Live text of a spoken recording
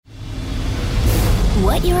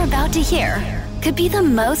What you're about to hear could be the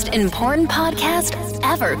most important podcast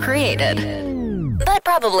ever created. But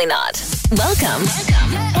probably not. Welcome.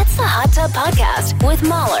 It's the Hot Tub Podcast with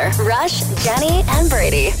Mahler, Rush, Jenny, and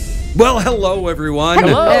Brady. Well, hello, everyone.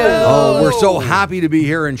 Hello. Oh, we're so happy to be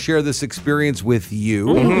here and share this experience with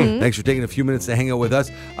you. Thanks for taking a few minutes to hang out with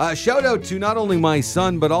us. Shout out to not only my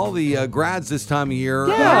son, but all the grads this time of year.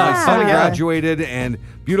 Yeah. My son graduated, and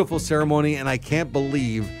beautiful ceremony, and I can't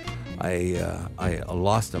believe I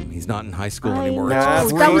lost him. He's not in high school anymore.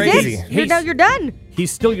 That's That was crazy. it. You're done. He's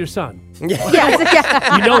still your son. Yeah.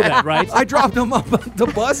 You know that, right? I dropped him up at the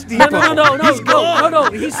bus depot. No.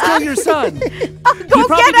 He's still your son. He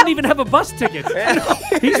probably didn't even have a bus ticket.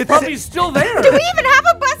 He's probably still there. Do we even have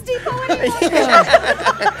a bus depot anymore?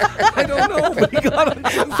 I don't know, but he got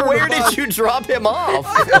on some sort Where of bus. did you drop him off?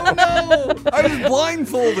 I don't know. I was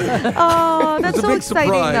blindfolded. Oh, that's It's a so big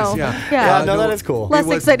exciting, surprise, though. yeah. No, that is cool. Less It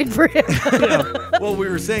was- exciting for him. Well, we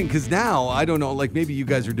were saying, because now, I don't know, like maybe you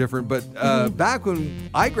guys are different, but back when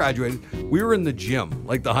I graduated, we were in the gym,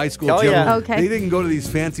 like the high school Oh, gym. yeah. Okay. They didn't go to these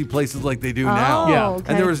fancy places like they do now. Yeah. okay.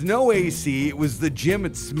 And there was no AC. It was the gym.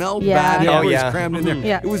 It smelled Yeah. bad. Yeah. Everyone was Yeah. crammed in there.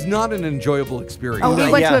 Yeah. It was not an enjoyable experience. Oh,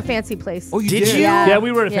 we went Yeah. to a fancy place. Oh, you Did did? you? Yeah,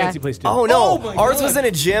 we were at a Yeah. fancy place too. Oh, no. Oh, my Ours God. was in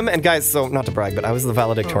a gym. And guys, so not to brag, but I was the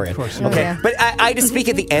valedictorian. Of course. Oh, Okay. yeah. But I had to speak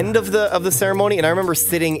at the end of the ceremony. And I remember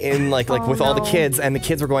sitting in like with all the no. kids. And the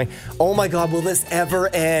kids were going, oh my God, will this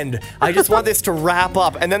ever end? I just want this to wrap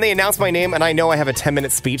up. And then they announced my name. And I know I have a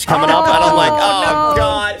 10-minute speech coming up. And I'm like, oh, no.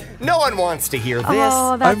 God. No one wants to hear this.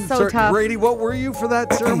 Oh, that's I'm so sorry, tough. Brady, what were you for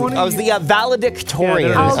that ceremony? I was the valedictorian.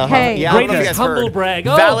 Yeah, there it is. Okay. Yeah, I don't know if you Brady's guys humble heard. brag.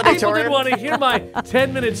 Oh, people Valedictorian. didn't want to hear my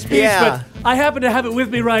 10-minute speech, Yeah. but I happen to have it with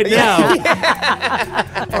me right now.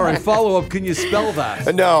 All right, follow up. Can you spell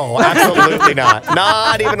that? No, absolutely not.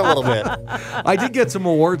 Not even a little bit. I did get some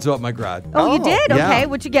awards at my grad. Oh, you did? yeah. Okay.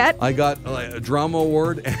 What'd you get? I got a drama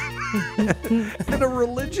award and a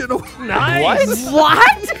religion award. Nice.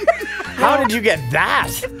 What? How did you get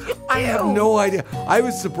that? I have no idea. I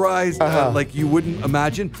was surprised, like you wouldn't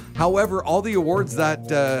imagine. However, all the awards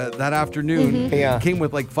that afternoon Yeah. came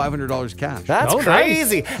with like $500 cash. That's Oh, nice.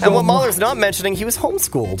 crazy. And what Mahler's not mentioning, he was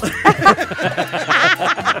homeschooled.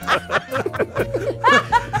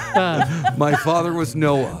 My father was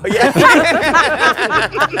Noah.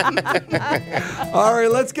 All right,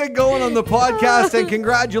 let's get going on the podcast, and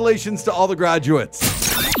congratulations to all the graduates.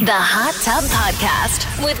 The Hot Tub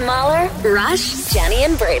Podcast with Mahler, Rush, Jenny,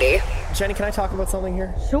 and Brady. Jenny, can I talk about something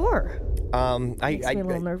here? Sure. Makes me a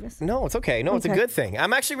little nervous. No, it's okay. No, it's a Okay. good thing.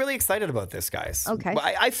 I'm actually really excited about this, guys. Okay.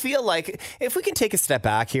 I feel like if we can take a step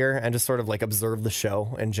back here and just sort of like observe the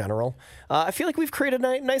show in general, I feel like we've created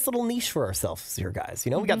a nice little niche for ourselves here, guys.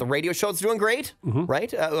 You know, we got the radio show that's doing great,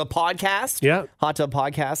 right? A podcast. Yeah. Hot Tub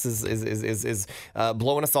Podcast is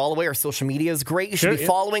blowing us all away. Our social media is great. You should Sure, be yeah.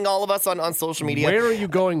 following all of us on social media. Where are you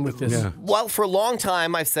going with this? Yeah. Well, for a long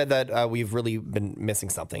time, I've said that we've really been missing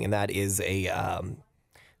something, and that is a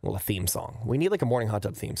theme song. We need like a morning hot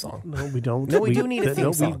tub theme song. No, we don't. No, we do need a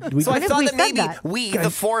theme song. So I When have thought we that said maybe that? we, the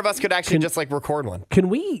four of us, could actually just like record one. Can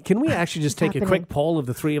we actually just take a happening? quick poll of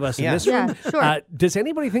the three of us in Yeah. this room? Yeah, sure. Does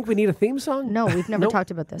anybody think we need a theme song? No, we've never talked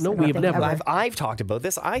about this. No, I don't we have think, never. ever. I've talked about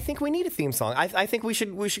this. I think we need a theme song. I think we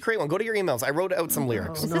should create one. Go to your emails. I wrote out some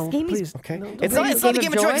lyrics. Is this game please. Okay, No, it's don't. not the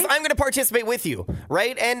Game of Joy. 'Cause Joy? I'm going to participate with you,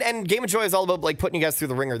 right? And Game of Joy is all about like putting you guys through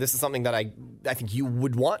the ringer. This is something that I think you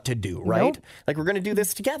would want to do, right? Nope. Like we're going to do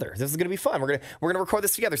this together. This is going to be fun. We're going to record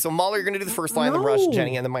this together. So Mahler, you're going to do the first line, then Rush, No.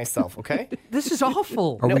 Jenny, and then myself. Okay? This is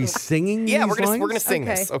awful. Are we singing Yeah, these we're gonna lines? sing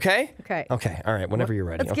Okay. this. Okay. Okay. Okay. All right. Whenever you're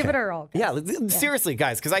ready. Let's give Okay. it our all. Yeah, seriously,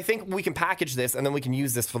 guys, because I think we can package this and then we can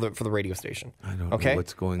use this for the radio station. I don't Okay? know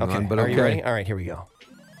what's going Okay. on, but Are okay. you ready? All right, here we go.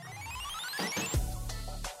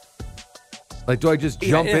 Like, do I just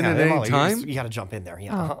jump in at any time? You got to jump in there.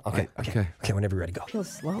 Yeah. Oh. Uh-huh. Okay. Okay. Okay. Whenever you're ready, go. Feels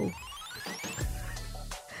slow.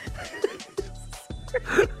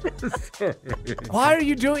 Why are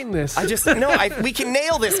you doing this? We can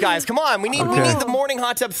nail this, guys. Come on. We need the morning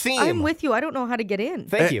hot tub theme. I'm with you. I don't know how to get in.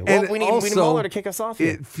 Thank you. And Well, we need also, Mahler to kick us off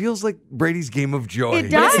here. It feels like Brady's Game of Joy. It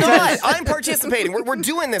does. It's not. I'm participating. We're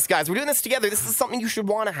doing this, guys. We're doing this together. This is something you should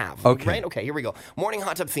want to have. Okay. Right? Okay, here we go. Morning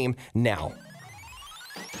hot tub theme now.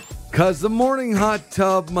 'Cause the morning hot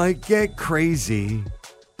tub might get crazy.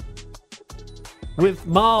 With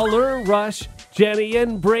Mahler, Rush, Jenny,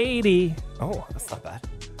 and Brady. Oh, that's not bad.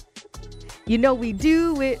 You know we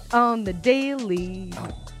do it on the daily.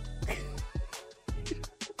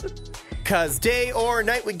 'Cause day or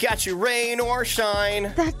night we got you, rain or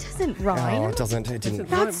shine. That doesn't rhyme. No, it doesn't. It didn't.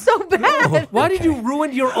 That's so bad. Why did you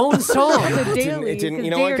ruin your own song? On the daily. it didn't- 'cause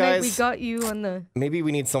you know day what, or night guys? we got you on the. Maybe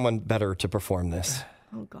we need someone better to perform this.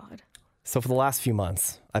 Oh God. So for the last few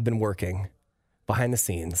months, I've been working behind the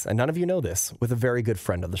scenes, and none of you know this, with a very good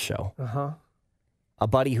friend of the show. A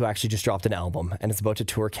buddy who actually just dropped an album and is about to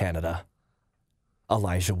tour Canada.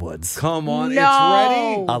 Elijah Woods. Come on, No. it's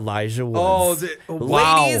ready. Elijah Woods.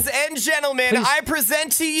 Wow. Ladies and gentlemen, I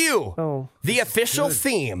present to you the official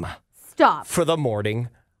theme Stop. for the morning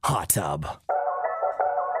hot tub.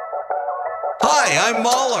 Hi, I'm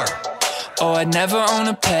Mahler. Oh, I'd never own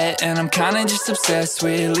a pet, and I'm kinda just obsessed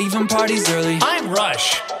with leaving parties early. I'm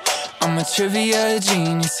Rush. I'm a trivia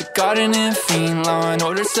genius, a gardening fiend, Law and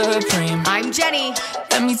Order supreme. I'm Jenny.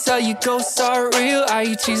 Let me tell you, ghosts are real. I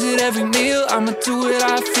eat cheese at every meal. I'ma do what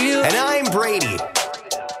I feel. And I'm Brady.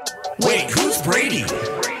 Wait, who's Brady? The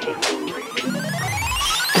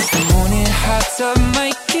morning hot tub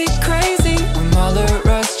might get crazy with Mahler,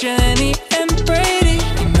 Russ, Jenny, and Brady.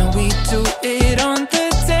 You know we do it on the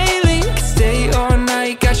daily. Can stay all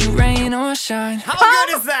night, got you rain or shine. How good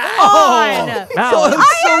is that? Oh,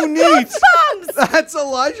 that's so neat. Goosebumps. That's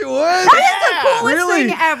Elijah Woods. Coolest Really?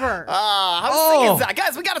 thing ever. How sick is that?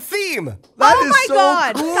 Guys, we got a theme. That Oh is my so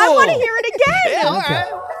God. cool. I want to hear it again. Yeah, all right.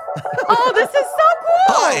 Oh, this is so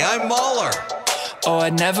cool. Hi, I'm Mahler. Oh,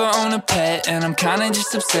 I'd never own a pet, and I'm kinda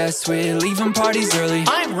just obsessed with leaving parties early.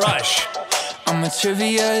 I'm Rush. I'm a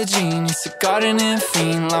trivia genius, a gardening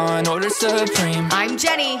fiend, Law and Order supreme. I'm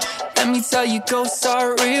Jenny. Let me tell you, ghosts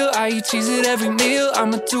are real. I eat cheese at every meal.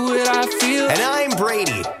 I'ma do what I feel. And I'm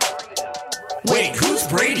Brady. Wait, who's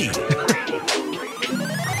Brady?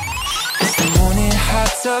 The morning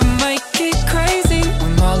hot tub might get crazy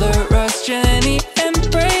with Mahler, Russ, Jenny, and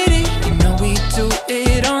Brady. You know we do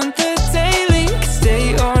it on the daily. Can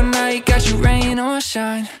stay all night, got you rain or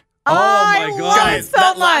shine. Oh, I my God. love it Guys, so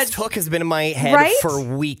that much. last hook has been in my head Right? for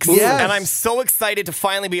weeks. Yes. And I'm so excited to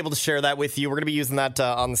finally be able to share that with you. We're going to be using that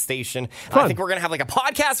on the station. I think we're going to have like a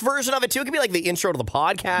podcast version of it too. It could be like the intro to the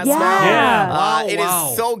podcast Yeah. now. Yeah. It Wow.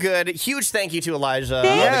 is so good. Huge thank you to Elijah.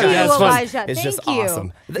 Thank Yeah, you, it's fun. Elijah. It's Thank just you.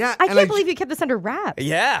 awesome. Yeah, I and can't believe you kept this under wraps.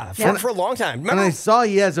 Yeah, for a long time. And Remember, I saw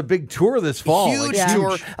he has a big tour this fall. huge like,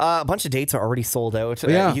 tour. A bunch of dates are already sold out.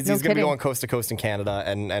 Yeah. He's No going to be kidding. going coast to coast in Canada,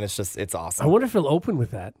 and it's I awesome. wonder if he'll open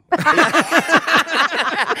with that.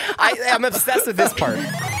 I'm obsessed with this part.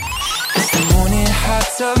 The morning hot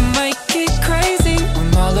tub might get crazy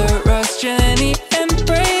with Mahler, Russ, Jenny, and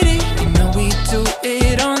Brady. You know we do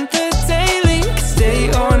it on the daily. Can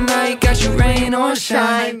stay all night, got you rain or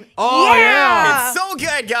shine. Oh, yeah. It's so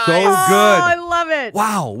good, guys. So Oh, I good. love it.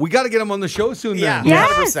 Wow. We got to get him on the show soon Yeah, then.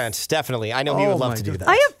 Yes. 100%. Definitely. I know he Oh would love my to do goodness.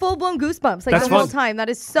 that. I have full-blown goosebumps like That's the whole fun. time. That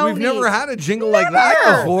is so We've neat. never had a jingle like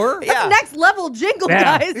that before. Yeah. Next level jingle,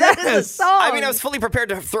 Yeah. guys. That is a Yes. song. I mean, I was fully prepared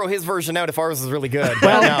to throw his version out if ours was really good.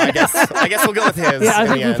 But no, I guess we'll go with his. Yeah, I in think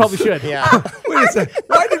the we end. probably should. Yeah. Wait a second.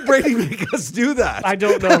 Why did Brady make us do that? I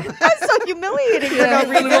don't know. That's so humiliating for no It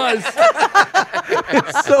really reason. was.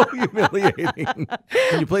 It's so humiliating.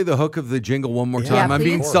 Can you play the hook of the jingle one more time? Yeah, I'm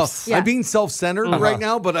being please. Yeah. I'm being self-centered right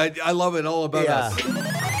now, but I love it all about Yeah. us.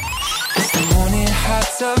 The morning hot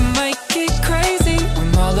tub might get crazy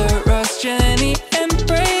with Mahler, Russ, Jenny, and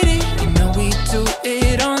Brady. You know we do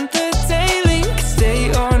it on the daily. Can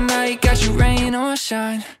stay all night, got you rain or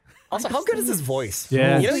shine. Also, how good is his voice?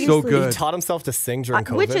 Yeah. You know, So he good. taught himself to sing during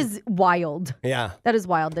COVID. Which is wild. Yeah. That is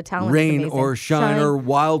wild. The talent is Rain amazing. or shine or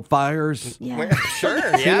wildfires. Yeah. Sure,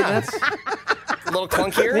 yeah. A little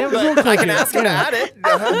clunkier, Yeah, it was a but little I can clunkier. ask him to add it.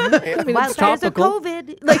 Uh-huh. Yeah. I mean, it's Wildfires or topical.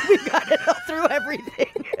 COVID. Like, we've got it all through everything.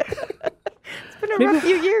 It's been a rough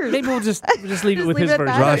few years. Maybe we'll just leave it Just with leave his it at version.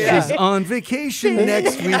 that. Rush Yeah. is on vacation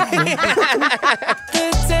next week.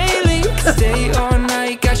 The daily, can stay all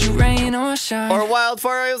night, got you rain or shine. Or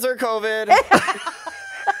wildfires or COVID.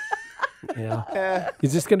 Yeah.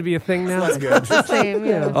 Is this going to be a thing now? That's good. Same,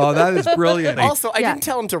 yeah. Oh, that is brilliant. Also, I Yeah. didn't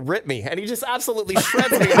tell him to rip me, and he just absolutely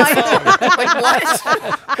shreds me in the song. Like,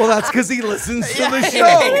 what? Well, that's because he listens to the Yeah,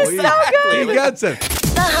 show. exactly. He gets it.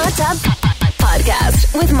 The Hot Tub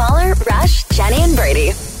Podcast with Mahler, Rush, Jenny, and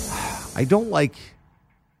Brady. I don't like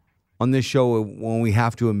on this show when we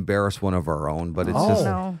have to embarrass one of our own, but it's just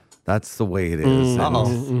No. that's the way it is.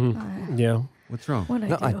 And Yeah. what's wrong?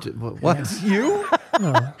 What'd I do? What? You?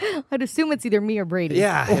 I'd assume it's either me or Brady.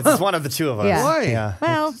 Yeah, it's one of the two of us. Yeah. Why? Yeah.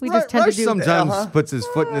 Well, we just tend to Rush do sometimes puts his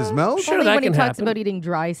foot in his mouth. Sure, only that when he can talks happen. about eating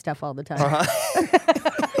dry stuff all the time.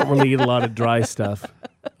 Don't really eat a lot of dry stuff.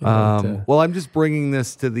 Well, I'm just bringing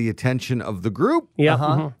this to the attention of the group. Yeah.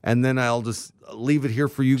 mhm. And then I'll just leave it here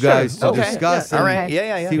for you guys to Okay. discuss. All and right.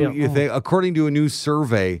 Yeah. See what you think. According to a new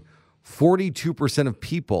survey, 42% of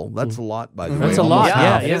people, that's a lot, by the way. That's a almost lot. Yeah,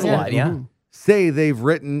 half, it is a lot, yeah. say they've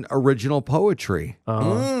written original poetry.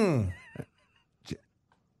 Uh-huh.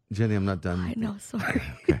 Jenny, I'm not done. I know, sorry.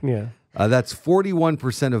 Yeah. That's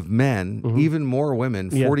 41% of men, even more women,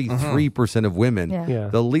 43% of women. Yeah.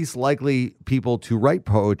 The least likely people to write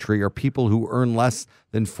poetry are people who earn less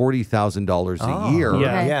than $40,000 a year.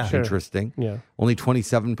 Yeah, yeah. sure. Interesting. Yeah. Only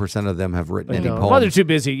 27% of them have written any Well, poems. they're too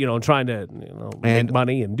busy, trying to make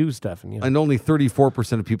money and do stuff. And only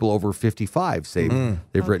 34% of people over 55 say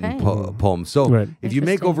they've written poems. So Right. if you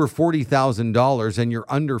make over $40,000 and you're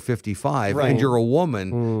under 55 and you're a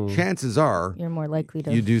woman, chances are You're more likely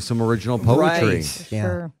to. you do some original poetry. Right. For Yeah.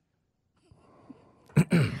 sure.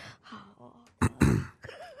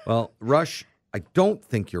 Well, Rush, I don't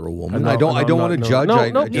think you're a woman. No, I don't no, want to no. judge. No, I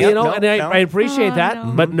no, just- and I appreciate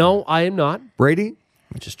that, but no, I am not. Brady,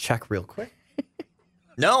 Let me just check real quick.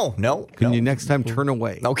 No. can you next time turn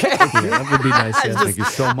away? Okay. That would be nice. Yeah. Thank you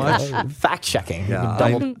so much. Fact checking.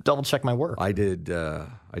 Yeah, Double check my work. I did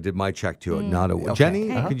my check too. Not a Jenny.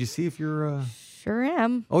 Could you see if you're? Sure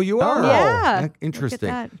am. Oh, you are. Yeah. Interesting.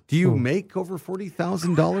 Look at that. Do you make over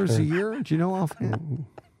 $40,000 a year? Do you know offhand?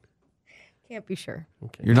 Can't be sure.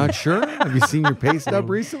 You're not sure? Have you seen your pay stub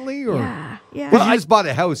recently? Or Yeah. well, you just bought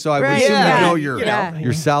a house, so I would Right, assume yeah. you know your Yeah.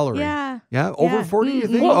 your salary. Yeah. Yeah, over Yeah. 40, you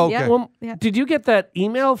think? Well, Oh, okay. well, Yeah. did you get that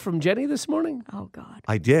email from Jenny this morning? Oh God.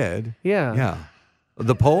 I did. Yeah. Yeah.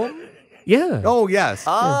 The poem? Yeah. Oh, yes.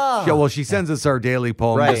 Yeah, well, she sends us our daily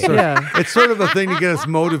poem. Right. It's sort, Yeah. it's sort of a thing to get us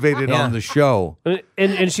motivated Yeah. on the show.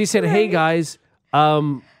 And she said, "Hey guys,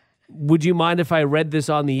 would you mind if I read this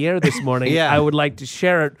on the air this morning? Yeah. I would like to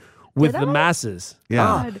share it with Did the I? masses."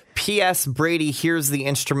 Yeah. P.S. Brady, here's the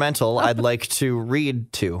instrumental I'd like to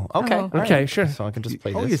read to. Okay. Oh. all right. Okay, sure. So I can just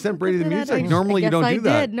play Oh, this. you sent Brady the Look at that. music? I Normally you guess don't I do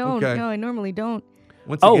that. did. No, Okay. no, I normally don't.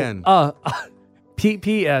 Once Oh, again.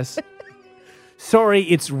 P.S. Sorry,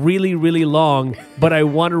 it's really, really long, but I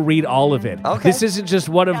want to read all of it. Okay. This isn't just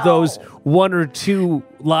one of those one or two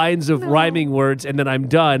lines of rhyming words and then I'm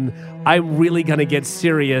done. I'm really going to get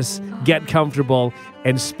serious, get comfortable,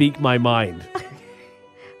 and speak my mind.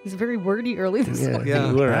 He's very wordy early this morning. Yeah.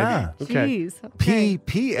 All right. Okay. Jeez. Okay.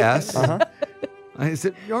 P.P.S. Is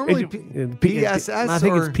it normally P.S.S. I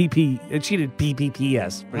think or? it's PP. She did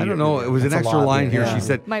PPPS. I don't know. It was an That's a extra lot, line here. yeah. She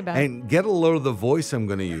said, My bad. and get a load of the voice I'm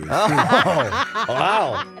going to use.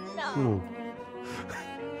 Wow.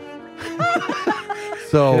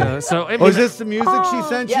 So, Yeah, so I oh, mean, is this the music she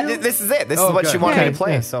sent Yeah, you? this is it. This is what Okay. she wanted me Okay. to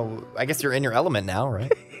play. Yeah. So I guess you're in your element now,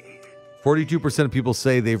 right? 42% of people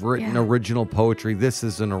say they've written Yeah. original poetry. This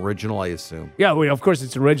is an original, I assume. yeah, well, of course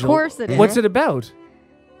it's original. Of course it is. What's it about?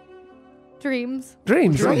 Dreams.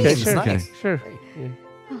 Dreams. Okay, Dreams, sure. nice. Sure.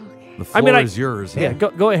 The floor I mean, is yours. Yeah,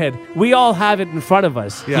 go ahead. We all have it in front of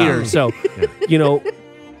us Yeah. here, so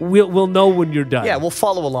we'll know when you're done. Yeah, we'll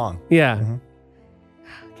follow along. Yeah.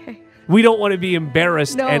 Okay. We don't want to be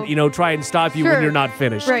embarrassed No. and try and stop you when Sure. you're not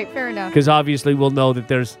finished. Right. Fair enough. Because obviously we'll know that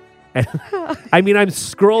there's. I mean, I'm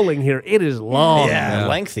scrolling here. It is long. Yeah.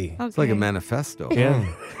 Lengthy. It's like a manifesto. Yeah.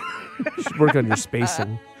 You should work on your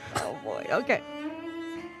spacing. Oh boy. Okay.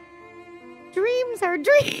 Dreams are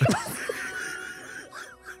dreams.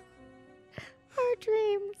 Are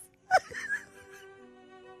dreams.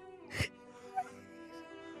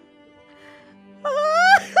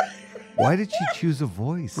 Why did she choose a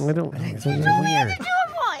voice? I don't. It's weird.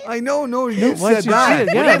 I know, no, you why said did you that. say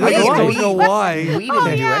it? Yeah, I that's why. don't know why. We didn't Oh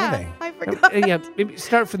do yeah. anything. I forgot. Yeah, maybe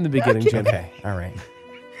start from the beginning, Jim. Okay. All right. Do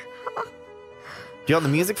you want the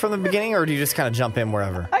music from the beginning, or do you just kind of jump in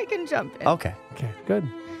wherever? I can jump in. Okay. Okay, good.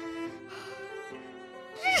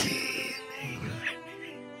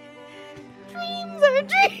 Dreams are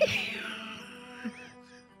dreams.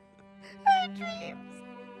 Are dreams.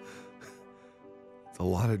 It's a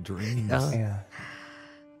lot of dreams. Yeah.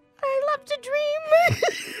 I love to dream.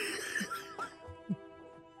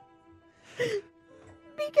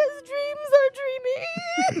 Because dreams are dreamy.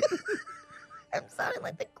 I'm sounding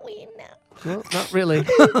like the queen now. No, not really.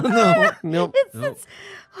 No. It's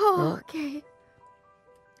oh, okay.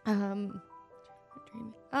 Dreamy.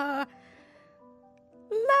 Love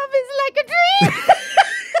is like a dream.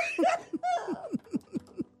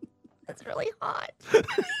 That's really hot.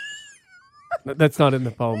 That's not in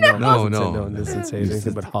the poem. No, It no. doesn't say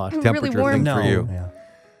anything but hot. Temperature warm. thing No. for you. Yeah.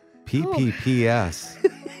 PPPS.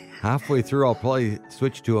 Halfway through, I'll probably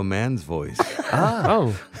switch to a man's voice.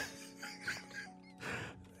 Oh.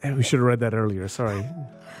 And we should have read that earlier. Sorry.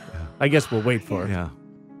 I guess we'll wait for it. Yeah.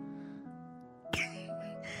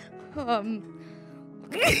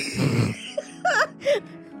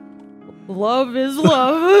 Love is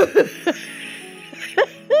love.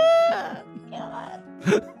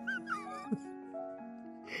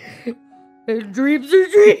 And dreams are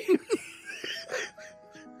dreams.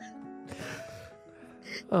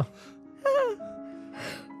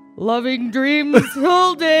 Loving dreams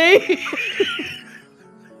all day.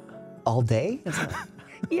 All day?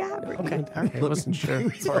 Yeah. Okay. All right. I wasn't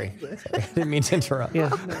sure. Sorry. I didn't mean to interrupt.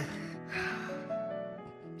 Yeah.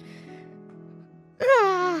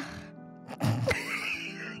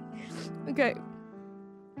 Okay.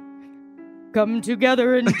 Come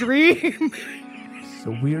together and dream. It's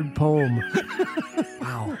a weird poem.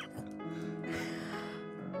 Wow.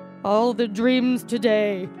 All the dreams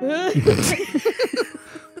today.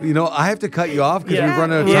 You know, I have to cut you off because Yeah. we've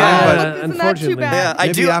run out of time. Yeah, But Isn't that unfortunately. too bad? Yeah, I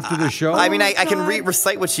maybe do. after the show. I mean, I can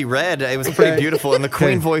recite what she read. It was pretty beautiful. In the Queen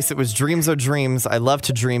Okay. voice, it was dreams are dreams. I love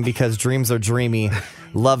to dream because dreams are dreamy.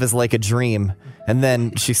 Love is like a dream. And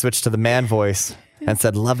then she switched to the man voice and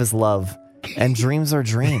said, love is love. And dreams are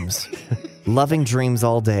dreams. Loving dreams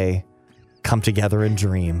all day. Come together and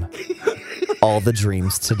dream. All the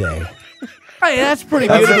dreams today. Hey, that's pretty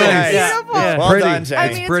That's beautiful. really nice. Yeah. Beautiful. Yeah. Well Pretty. done, Jay. I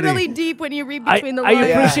mean, it's pretty. really deep when you read I between the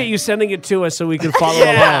lines. appreciate you sending it to us so we can follow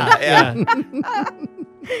Yeah, along. yeah.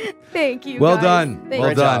 Thank you. Well guys. done. Thank Well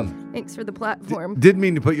you. done. Thanks for the platform. Didn't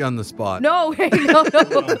mean to put you on the spot. No, hey, no.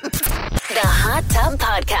 The Hot Tub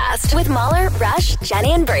Podcast with Mahler, Rush,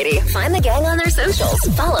 Jenny, and Brady. Find the gang on their socials.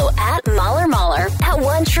 Follow at Mahler, at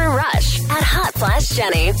One True Rush, at Hot Flash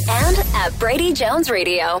Jenny, and at Brady Jones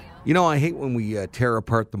Radio. You know, I hate when we tear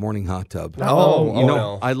apart the morning hot tub. Oh, you know,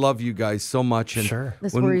 no. I love you guys so much. And Sure.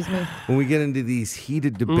 This when, worries me. When we get into these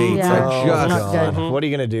heated debates, Yeah. I Oh, just, not good. What are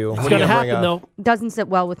you going to do? It's What are going you to gonna bring happen, up? though. Doesn't sit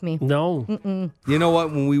well with me. No. you know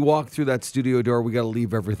what? When we walk through that studio door, we got to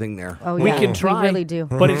leave everything there. Oh, We yeah. can try. We really do.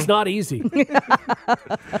 But it's not easy.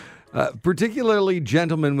 Particularly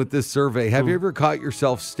gentlemen with this survey, have you ever caught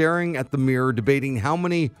yourself staring at the mirror debating how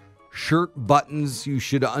many shirt buttons you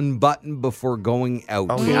should unbutton before going out?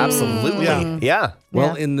 Oh, yeah, absolutely. Yeah.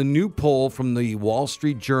 Well, Yeah. in the new poll from the Wall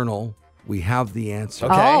Street Journal, we have the answer.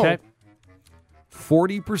 Okay. Oh. Okay.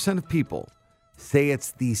 40% of people say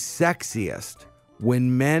it's the sexiest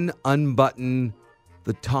when men unbutton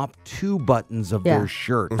the top 2 buttons of Yeah. their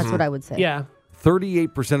shirt. That's what I would say. Yeah.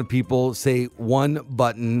 38% of people say one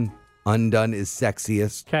button undone is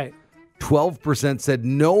sexiest. Okay. 12% said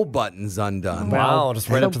no buttons undone. Wow. Just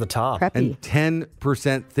right So up to the top. Preppy. And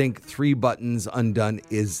 10% think 3 buttons undone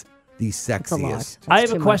is the That's a lot. sexiest. That's I have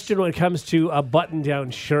too a much. question when it comes to a button-down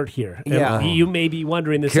shirt here. And Yeah. you may be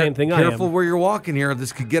wondering the same thing Careful I am. where you're walking here.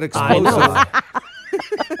 This could get I know. explosive.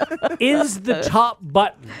 Is the top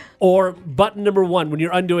button or button number 1 when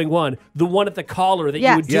you're undoing one the one at the collar that you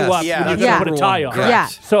Yes. would do Yes. up Yeah. when you're That's going to number put a tie one. on? Correct. Yeah.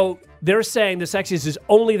 So they're saying the sexiest is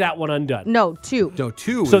only that one undone. No, 2. No,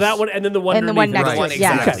 2 So is- that one and then the one And the one underneath next it. to Right, it.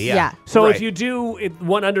 Yeah. exactly, Yeah. yeah. So Right. if you do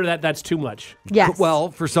one under that, that's too much. Yes. Well,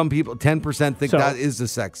 for some people, 10% think So- that is the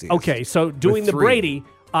sexiest. Okay, so doing the 3. Brady,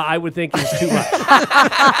 I would think is too much.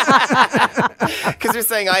 Because you're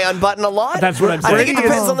saying I unbutton a lot? That's what I'm I saying. think it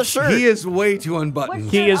depends on the shirt. He is way too unbuttoned.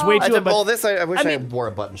 He is way I too did, well, much. this, I wish I, mean- wore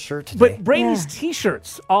a button shirt today. But Brady's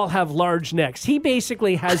T-shirts all have large necks. He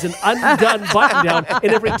basically has an undone button down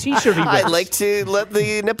in every T-shirt he wears. I like to let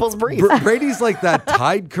the nipples breathe. Brady's like that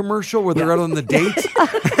Tide commercial where they're out on the date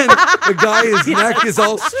and the guy, his neck is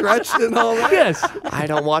all stretched and all that. Yes. I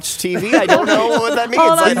don't watch TV. I don't know what that means.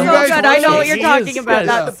 Oh, that's I so you guys good. I know what you're He talking is. about.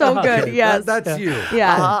 Yes. That's so good. Yes. That's you.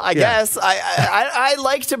 Yeah. I guess I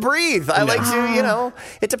like to breathe. I like to, you know,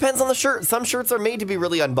 it depends on the shirt. Some shirts are made to be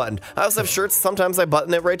really unbuttoned. I also have shirts, sometimes I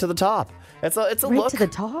button it right to the top. It's a Right look. to the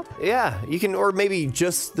top? Yeah, you can, or maybe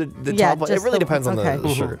just the Yeah, top. It just really the- depends on okay.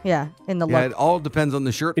 the shirt. Yeah, in the Yeah, look. it all depends on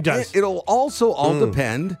the shirt. It does. It'll also all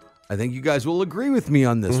depend. I think you guys will agree with me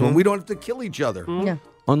on this one. We don't have to kill each other. Yeah.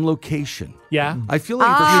 On location. Yeah. I feel like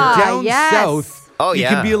Ah, if you're down yes. south, Oh, you yeah.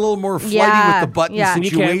 can be a little more flighty Yeah, with the button yeah.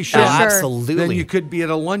 You can. situation Yeah, Sure. absolutely. than you could be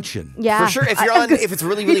at a luncheon. Yeah. For sure. If you're on, if it's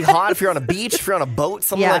really, really hot, if you're on a beach, if you're on a boat,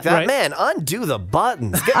 something Yeah. like that, Right. man, undo the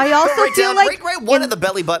buttons. I also right feel down, like right one in- at the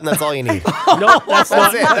belly button. That's all you need. No, that's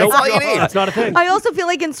not. it. That's nope, all you need. That's not a thing. I also feel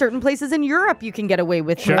like in certain places in Europe you can get away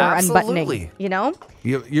with more Absolutely. unbuttoning. You know?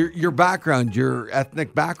 Your background, your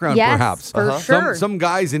ethnic background, Yes, perhaps. for sure. Some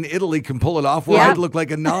guys in Italy can pull it off where Yeah. I'd look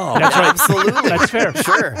like a knob. That's right. Absolutely. That's fair.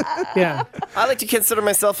 Sure. Yeah. I like to consider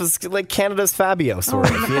myself as like Canada's Fabio, sort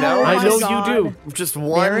of. You know, I know God. you do. just There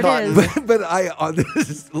one it button. is. But this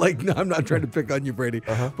is like, no, I'm not trying to pick on you, Brady.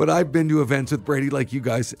 But I've been to events with Brady like you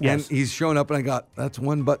guys, Yes. and he's shown up, and I got, that's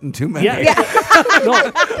one button too many. Yeah. No,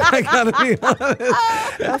 I gotta be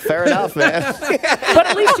honest. Yeah, fair enough, man. but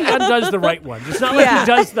at least he undoes the right one. It's not like Yeah. he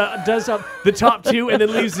does up the top 2 and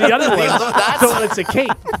then leaves the other one. That's- So it's a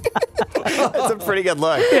cape. That's a pretty good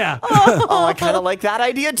look. Yeah. Oh, I kind of like that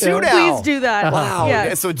idea too now. Please do that. Wow.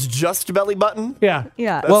 Yeah. So it's just belly button? Yeah.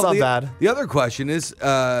 Yeah. That's not bad. The other question is,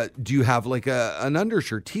 do you have like an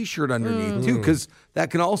undershirt, T-shirt underneath too? Because that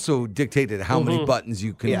can also dictate how many buttons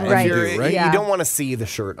you can Yeah, undo, Right. right? Yeah. You don't want to see the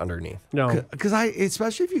shirt underneath. No. Because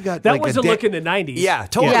especially if you got That like was a a look in the 90s. Yeah,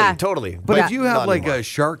 totally, Yeah. totally. But Yeah. if you have not like anymore. a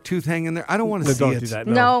shark tooth hanging there, I don't want to No, see don't it. do that.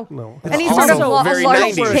 No. No. Any It's sort of also very large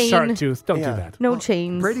 90s. Wear a shark chain. tooth. Don't Yeah. do that. No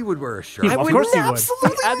chains. Brady would wear a shirt. Of course he would.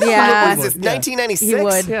 Absolutely. Yeah. What is this, 1996? He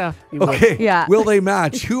would. Yeah. You would. Okay. Yeah. Will they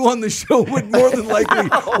match? Who on the show would more than likely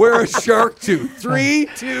wear a shark tooth? 3,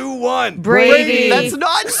 2, 1. Brady. That's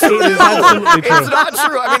not true. It is absolutely true. It's not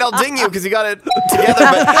true. I mean, I'll ding you because you got it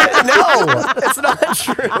together, but no, it's not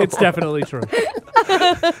true. It's definitely true.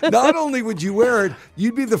 Not only would you wear it,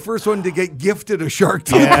 you'd be the first one to get gifted a shark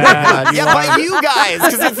tooth. Yeah, by you guys,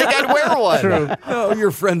 because you think I'd wear one. True. No,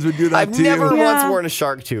 your friends would do that I've to never you. once Yeah. worn a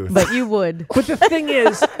shark tooth. But you would. But the thing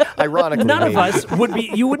is, Ironically, none of maybe. us would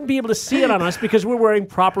be. You wouldn't be able to see it on us because we're wearing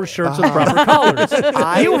proper shirts with proper collars.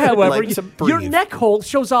 You, however, like to your breathe. neck hole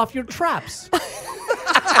shows off your traps.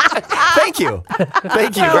 Thank you.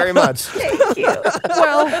 Thank you very much. Thank you.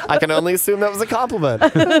 Well, I can only assume that was a compliment.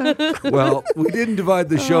 Well, we didn't divide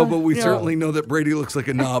the show, but we certainly know that Brady looks like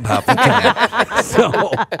a knob half the time.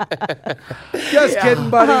 So, just kidding,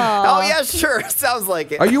 buddy. Oh, yeah, sure. Sounds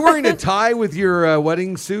like it. Are you wearing a tie with your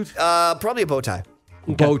wedding suit? Probably a bow tie.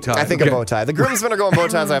 Bow tie. I think okay. a bow tie. The groomsmen are going bow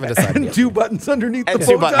ties. I haven't decided And yet. 2 buttons underneath And the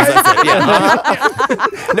 2 bow buttons. tie. That's it.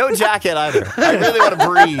 Yeah. No jacket either. I really want to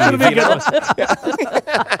breathe. You know?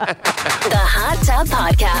 The Hot Tub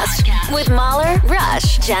Podcast with Mahler,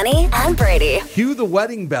 Rush, Jenny, and Brady. Cue the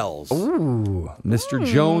wedding bells. Ooh. Mr.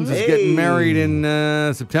 Jones is getting married in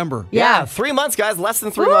September. Yeah, 3 months, guys. Less than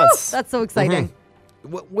 3 woo, months. that's so exciting.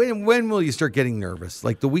 When will you start getting nervous?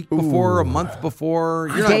 Like the week before, a month before?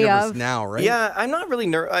 You're not Day nervous of. now, right? Yeah, I'm not really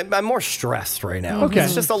nervous. I'm more stressed right now. Okay.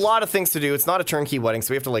 It's just a lot of things to do. It's not a turnkey wedding, so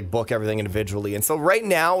we have to like book everything individually. And so right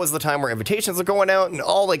now is the time where invitations are going out and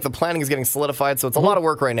all like the planning is getting solidified. So it's a lot of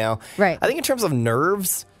work right now. Right. I think in terms of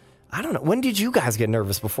nerves, I don't know. When did you guys get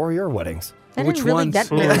nervous before your weddings? I Which didn't really ones?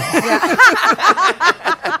 get nervous.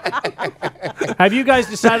 Have you guys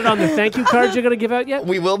decided on the thank you cards you're going to give out yet?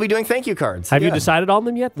 We will be doing thank you cards. Have you Yeah. decided on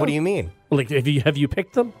them yet? What do you mean? Like, have you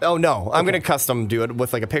picked them? Oh, no. I'm going to custom do it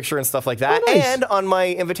with like a picture and stuff like that. Oh, nice. And on my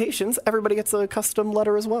invitations, everybody gets a custom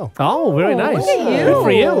letter as well. Oh, very nice. look at you. Good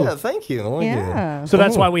for you. Yeah, thank you. Thank you. Yeah. So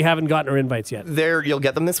that's why we haven't gotten our invites yet. There, you'll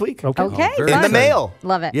get them this week. Okay. Okay. very In the exciting. mail.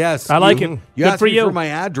 Love it. Yes. I like it. You Good asked for me you. for my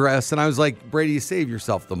address, and I was like, Brady, save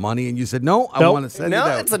yourself the money. And you said, no, I Nope. want to send No, it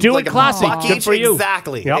out. it's a, Do like it a classy. buck Good each. for you.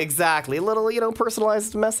 Exactly. Yep. Exactly. A little,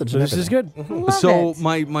 personalized message. and This is everything. good. Love So it.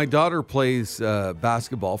 my daughter plays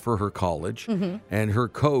basketball for her college, and her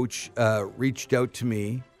coach reached out to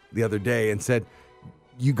me the other day and said,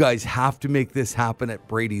 you guys have to make this happen at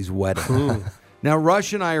Brady's wedding. Now,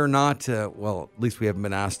 Rush and I are not, well, at least we haven't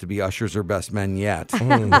been asked to be ushers or best men yet.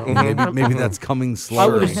 maybe that's coming I would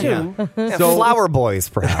slowly. assume. Yeah, So- flower boys,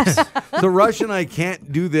 perhaps. So Rush and I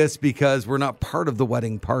can't do this because we're not part of the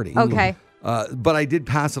wedding party. Okay. But I did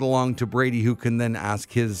pass it along to Brady, who can then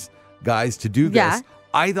ask his guys to do this. Yeah.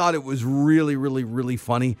 I thought it was really, really, really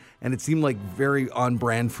funny, and it seemed like very on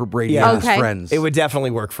brand for Brady Yeah. and Okay. his friends. It would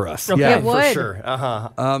definitely work for us. Yeah. It would. For sure.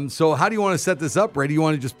 Uh-huh. So how do you want to set this up, Brady? You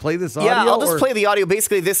want to just play this audio? Yeah, I'll just or- play the audio.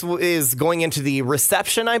 Basically, this is going into the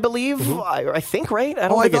reception, I believe. I think, right? I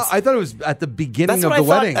don't Oh, I think it's... thought it was at the beginning That's of what the I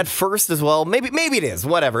thought wedding. at first as well. Maybe it is.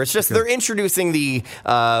 Whatever. It's just they're introducing the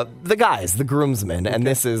guys, the groomsmen, and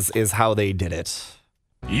this is how they did it.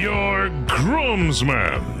 Your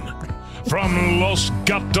groomsman from Los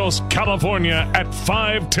Gatos, California at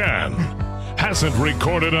 5'10". Hasn't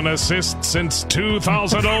recorded an assist since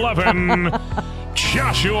 2011.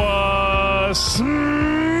 Joshua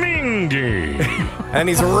Smingy. And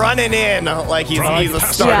he's running in like he's a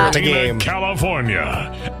starter in the game.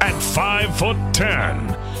 California at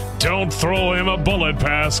 5'10". Don't throw him a bullet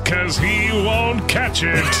pass, cause he won't catch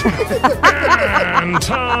it.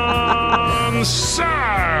 Anton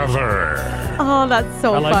Saver. Oh, that's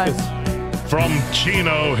so I like fun. this. From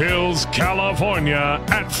Chino Hills, California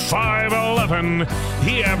at 5'11",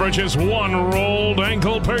 he averages 1 rolled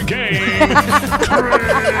ankle per game.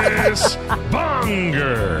 Chris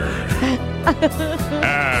Bunger.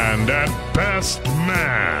 And at best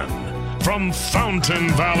man, from Fountain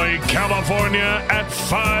Valley, California at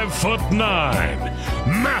 5'9",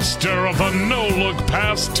 master of the no-look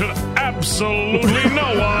pass to absolutely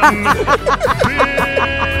no one,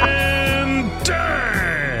 Ben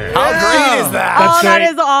Dan. How great is that? That's that great.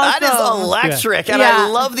 is awesome. That is electric, and Yeah. I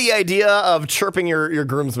love the idea of chirping your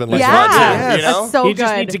groomsmen like Yeah. that too. You know, That's so You good.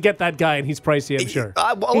 just need to get that guy, and he's pricey, I'm sure.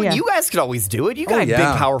 well, Yeah. you guys could always do it. You got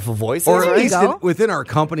yeah. big, powerful voices, Or at There you least go. within our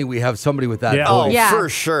company, we have somebody with that Yeah. Oh, voice. Yeah. for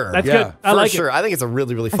sure. That's Yeah. good. I for like sure. it. I think it's a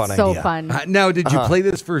really, really fun That's so idea. fun. Now, did you play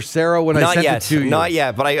this for Sarah when I Not sent yet. it to you? Not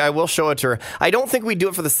yet, but I will show it to her. I don't think we do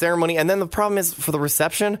it for the ceremony. And then the problem is for the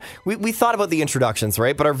reception, we thought about the introductions,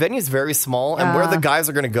 right? But our venue is very small, and where the guys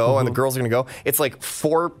are going to go and the girls are going to go, it's like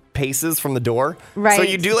 4 paces from the door. Right. So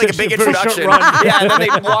you do like a big Very short introduction. run. Yeah, and then they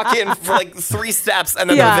walk in for like 3 steps, and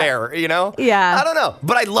then Yeah. they're there, you know? Yeah. I don't know.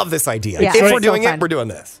 But I love this idea. Yeah. If It's we're so doing fun. it, we're doing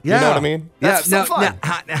this. Yeah. You know what I mean? That's so now, fun.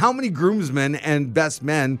 how many groomsmen and best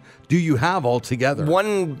men do you have all together?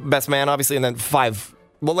 One best man, obviously, and then 5.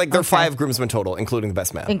 Well, like there are 5 groomsmen total, including the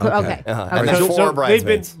best man. Okay. And then So 4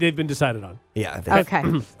 bridesmaids. they've been decided on. Yeah. Okay.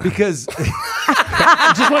 Because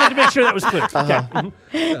I just wanted to make sure that was clear. Okay.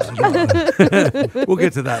 we'll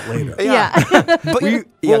get to that later. Yeah. But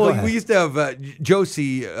Well, go ahead. we used to have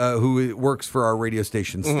Josie, who works for our radio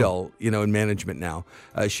station still, in management now.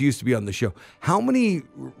 She used to be on the show. How many,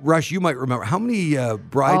 Rush, you might remember, how many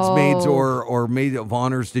bridesmaids or maid of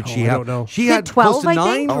honors did she I have? don't know. She Is it had 12, close to I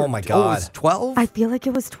 9? think? Oh, my Oh, it God. was 12? I feel like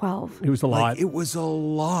it was 12. It was a lot. It was a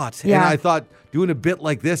lot. Yeah. And I thought doing a bit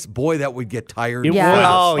like this, boy, that would get tired. It Yeah. would.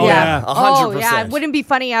 Oh, Oh, yeah. 100%. Oh, yeah. It wouldn't be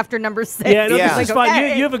funny after number 6. Yeah, no, Yeah. this is Like, fine.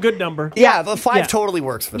 okay. You have a good number. Yeah, the 5 Yeah. totally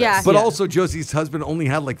works for this. Yeah. But also, Josie's husband only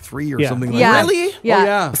had like 3 or Yeah. something like Yeah. that. Really? Yeah. Oh,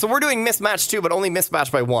 yeah. So we're doing mismatch too, but only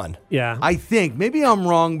mismatched by 1. Yeah. I think. Maybe I'm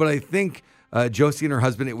wrong, but I think Josie and her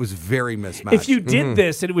husband, it was very mismatched. If you did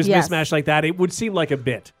this and it was Yes. mismatched like that, it would seem like a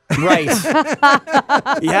bit. Right.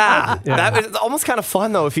 yeah. That is almost kind of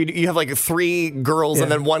fun though if you have like 3 girls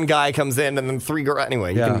and then 1 guy comes in and then 3 girls.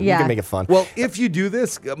 Anyway, you can Yeah. make it fun. Well, if you do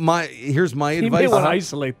this, here's my You advice. may want to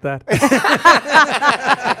isolate that.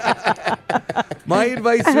 My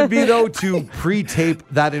advice would be though to pre-tape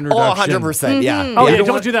that introduction. 100%. Yeah. Oh, Yeah. yeah,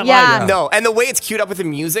 don't do that Yeah. live. No, and the way it's queued up with the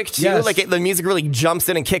music too, Yes. like the music really jumps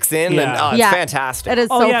in and kicks in, Yeah. and it's Yeah. fantastic. That is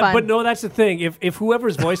Oh so yeah, fun. but no, that's the thing. If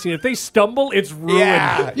whoever's voicing it, if they stumble, it's ruined.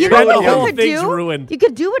 Yeah. You Then know the what whole you could thing's do? ruined. You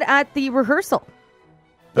could do it at the rehearsal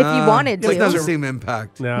if you wanted It's not the to. same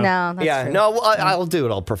impact. No. No, that's Yeah, true. no, well, I'll do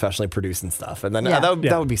it all professionally produced and stuff, and then Yeah. that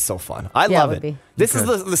would be so fun. I Yeah, it love would it. be. This is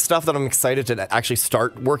the stuff that I'm excited to actually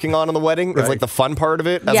start working on in the wedding. Is Right. like the fun part of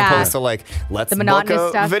it, as Yeah. opposed to like let's The book monotonous a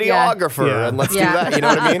stuff, yeah. videographer Yeah. and let's Yeah. do that. You know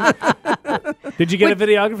what I mean? Did you get a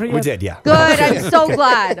videographer yet? We did, yeah. Good. I'm so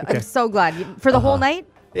glad. I'm so glad. For the whole night?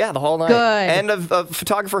 Yeah, the whole night. Good. And a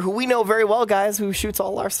photographer who we know very well, guys, who shoots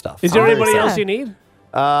all our stuff. Is there Oh, anybody yeah. else you need?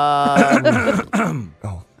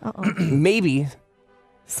 Maybe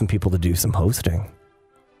some people to do some hosting.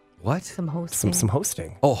 What? Some hosting. Some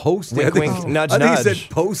hosting. Oh, hosting. Wink, I think, wink, nudge, I think he nudge. said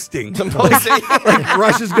posting. Some posting. Like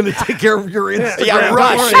Rush is going to take care of your Instagram. Yeah,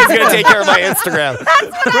 Rush is going to take care of my Instagram.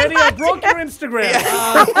 Brady, I broke your Instagram.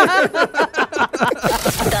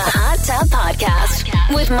 The Hot Tub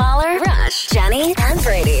Podcast with Mahler, Rush, Jenny, and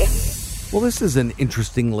Brady. Well, this is an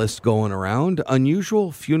interesting list going around.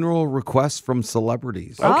 Unusual funeral requests from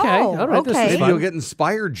celebrities. Oh, Okay, all right, this is okay. Maybe fun. you'll get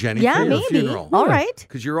inspired, Jenny, Yeah, for your maybe. funeral. All right.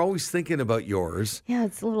 Because you're always thinking about yours. Yeah,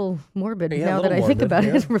 it's a little morbid Yeah, a now little that I think morbid, about yeah.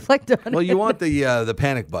 it and reflect on it. Well, you want the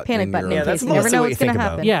panic button. Panic in button your- in that's case you never mostly know what what's you going to think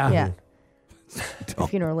happen. about. Yeah. The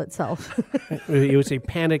funeral itself. It was a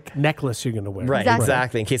panic necklace you're going to wear. Right,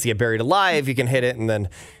 exactly. In case you get buried alive, you can hit it and then.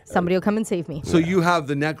 Somebody will come and save me. So you have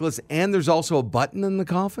the necklace, and there's also a button in the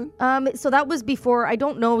coffin? So that was before. I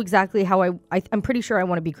don't know exactly how I'm pretty sure I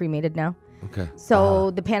want to be cremated now. Okay.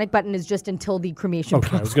 So the panic button is just until the cremation.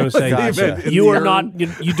 Okay, I was going to say, Gotcha. you are not,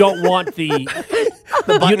 you don't want the, you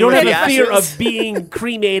don't with have the a fear ashes? of being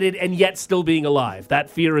cremated and yet still being alive. That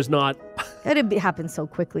fear is not, It'd happen so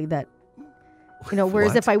quickly that, whereas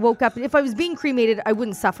What? if I woke up, if I was being cremated, I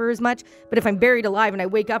wouldn't suffer as much. But if I'm buried alive and I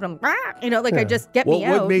wake up and I'm, I just get me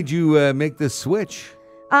out. What made you make this switch?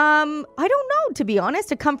 I don't know, to be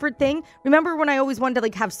honest. A comfort thing. Remember when I always wanted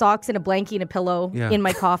to have socks and a blankie and a pillow Yeah. in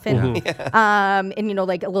my coffin? And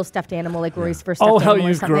like a little stuffed animal, like Rory's first Oh, stuffed how animal or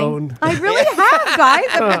you've something. grown. I really have, guys.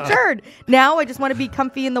 I've matured. Now I just want to be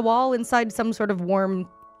comfy in the wall inside some sort of warm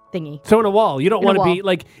thingy. so in a wall. You don't In a want to be, wall.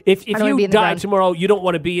 like, if don't wanna you be in the die ground. tomorrow, you don't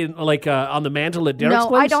want to be in, like, on the mantle at Derek's No,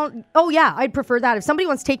 place? I don't. Oh, yeah, I'd prefer that. If somebody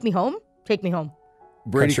wants to take me home, take me home.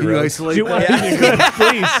 Brady, Country can you roads. isolate Do you want that? to be good,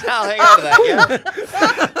 please? I'll hang on to that,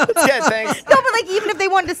 yeah. It's good, thanks. No, but even if they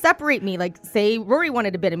wanted to separate me, like say Rory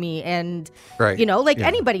wanted a bit of me and, Right. Yeah.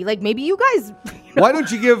 anybody, like maybe you guys, Why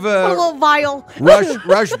don't you give a little vial.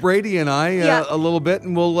 Rush Brady and I Yeah. a little bit,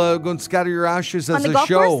 and we'll go and scatter your ashes On as the a golf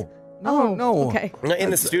show. course? No, no. Okay. In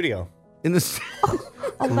the studio. In this.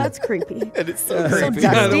 Oh, that's creepy. And it's so So creepy.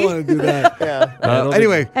 I don't dusty. want to do that. Yeah.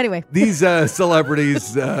 Anyway, these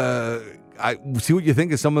celebrities, I see what you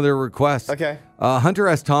think of some of their requests. Okay. Hunter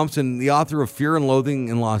S. Thompson, the author of Fear and Loathing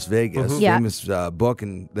in Las Vegas, Yeah. famous book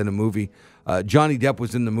and then a movie. Johnny Depp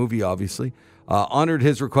was in the movie, obviously. Honored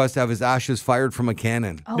his request to have his ashes fired from a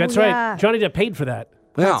cannon. Oh, That's yeah. right. Johnny Depp paid for that.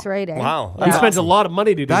 That's Yeah. right. Eh? Wow. He spends a lot of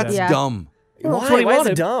money to do That's that. Yeah. dumb. Why? what he Why is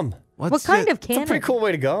wanted. it dumb? What kind of It's cannon? a pretty cool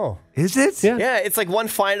way to go. Is it? Yeah. Yeah, it's like one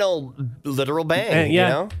final literal bang. And, yeah.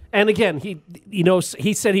 You know? And again,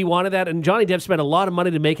 he said he wanted that, and Johnny Depp spent a lot of money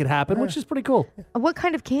to make it happen, which is pretty cool. What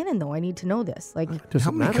kind of cannon, though? I need to know this. Like, Does How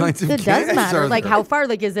it many matter? kinds of it does cannons matter. are Like, there? how far?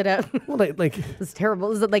 Like, is it a? Well, like It's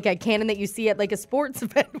terrible. Is it like a cannon that you see at like a sports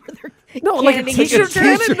event where they're no, like a cannoning t-shirt each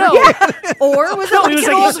other? cannon? No. Yeah. Or was it No, like it was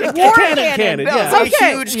an like old a war cannon. cannon? No, Yeah. it's a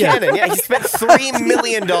huge cannon. Yeah, he spent $3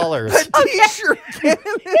 million. T-shirt cannon.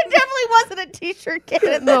 It definitely wasn't a t-shirt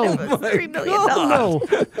cannon. No. Then. It was $3 million. No.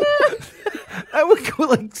 I would go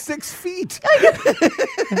like 6 feet.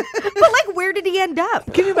 But like, where did he end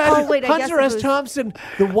up? Can you imagine Oh, wait, I guess Hunter it S. was- Thompson?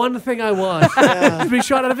 The one thing I want is to be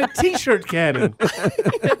shot out of a t-shirt cannon.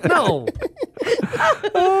 No.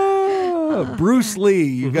 Bruce Lee,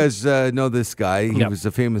 you guys know this guy. He Yep. was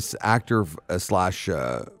a famous actor slash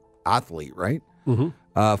athlete, right?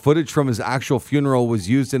 Footage from his actual funeral was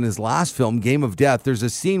used in his last film, Game of Death. There's a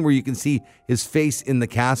scene where you can see his face in the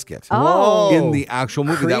casket Oh. in the actual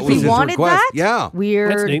movie. That was He his wanted request. that? Yeah,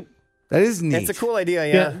 Weird. That's neat. that is neat. It's a cool idea,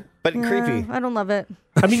 yeah. Yeah. But creepy. I don't love it.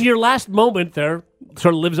 I mean, your last moment there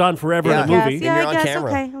sort of lives on forever Yeah. in the movie. Yes, you're yeah, on I guess.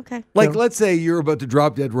 camera. Okay, okay. Like, let's say you're about to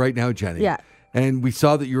drop dead right now, Jenny. Yeah. And we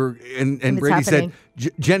saw that you were, and it's Brady happening.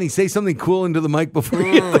 said, Jenny, say something cool into the mic before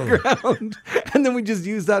you hit the ground. And then we just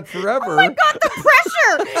use that forever. Oh my God, the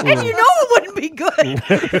pressure! And you know it wouldn't be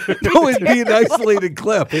good. No, it'd be an isolated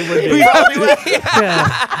clip. It would be.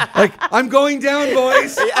 Yeah. Like, I'm going down,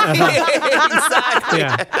 boys.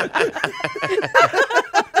 Yeah.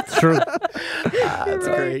 It's true. That's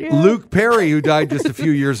great. Luke Perry, who died just a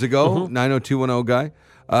few years ago, 90210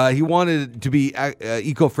 guy. He wanted to be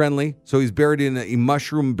eco-friendly, so he's buried in a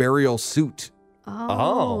mushroom burial suit.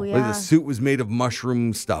 Oh, Like yeah. the suit was made of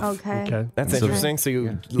mushroom stuff. Okay. Okay. That's So- interesting. So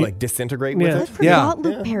you like disintegrate Yeah. with I it? forgot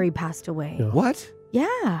Luke Perry passed away. What?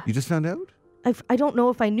 Yeah. You just found out? I don't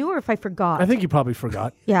know if I knew or if I forgot. I think you probably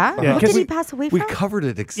forgot. Yeah? Yeah, What 'cause did he we- pass away We from? covered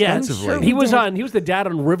it Yeah, extensively. he was the dad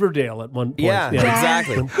on Riverdale at one point. Yeah,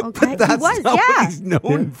 exactly. Okay. He That's was, not what yeah. he's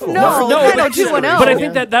known for. No, No, but, 210. But I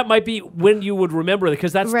think that might be when you would remember it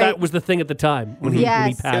because that Right. was the thing at the time when he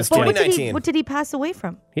Yes. passed. It was But Yeah. 2019. what did he pass away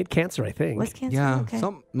from? He had cancer, I think. Was cancer? Yeah, Okay.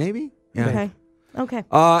 maybe. Yeah. Okay. Okay.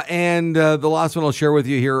 And the last one I'll share with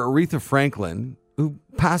you here, Aretha Franklin, who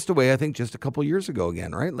passed away, I think, just a couple years ago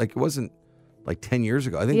again, right? Like, it wasn't like 10 years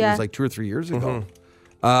ago. I think it Yeah. was like 2 or 3 years ago.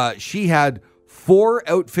 She had 4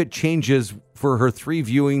 outfit changes for her 3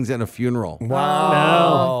 viewings and a funeral.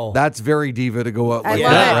 Wow. That's very diva to go out I like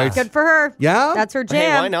love that, it. right? Good for her. Yeah? That's her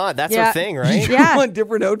jam. Hey, why not? That's Yeah. her thing, right? You Yeah. want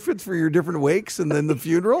different outfits for your different wakes and then the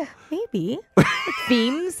funeral? Maybe.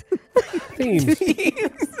 Themes. Themes.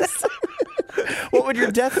 What would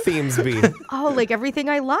your death themes be? Oh, like everything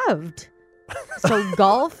I loved. So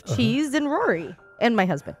golf, cheese, and Rory. And my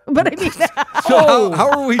husband. But I mean, So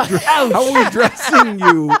how are we dressing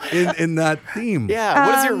you in that theme? Yeah.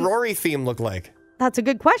 What does your Rory theme look like? that's a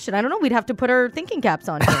good question. I don't know. We'd have to put our thinking caps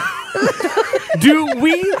on here. Do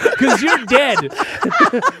we? Because you're dead.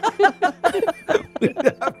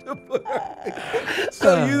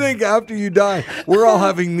 So you think after you die, we're all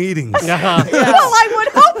having meetings? Uh-huh. Well, I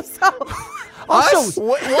would hope so. Also,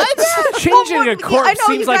 What? changing Well, a corpse I know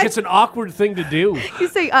seems you like guys- it's an awkward thing to do. You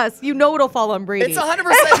say us. You know it'll fall on Brady. It's 100% me.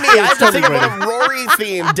 I have to totally think of what a Rory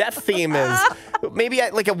theme, death theme is. Maybe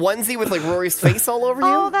like a onesie with like Rory's face all over you.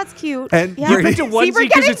 Oh, that's cute. And yeah. you Picked a See, we're onesie because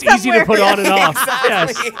getting it's easy to somewhere. put on and off.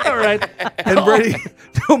 Yes. All right. And Brady,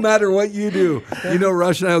 no matter what you do, you know,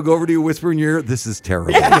 Rush and I will go over to you, whisper in your ear, "This is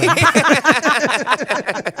terrible."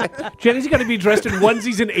 Jenny's got to be dressed in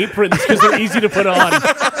onesies and aprons because they're easy to put on.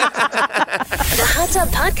 The Hot Tub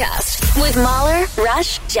Podcast with Mahler,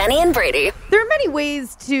 Rush, Jenny, and Brady. There are many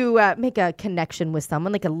ways to make a connection with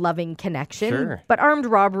someone, like a loving connection. Sure. But armed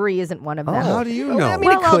robbery isn't one of them. How do you know? I mean,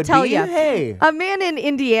 Well, it I'll could tell be. you. Hey. A man in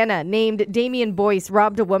Indiana named Damian Boyce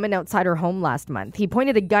robbed a woman outside her home last month. He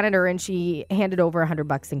pointed a gun at her and she handed over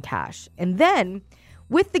 $100 in cash. And then,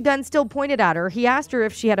 with the gun still pointed at her, he asked her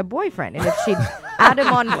if she had a boyfriend and if she'd add him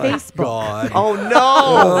on Facebook. God. Oh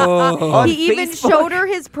no! On He even Facebook? showed her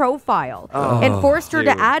his profile and forced her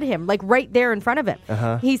to add him, like right there in front of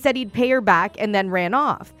him. He said he'd pay her back and then ran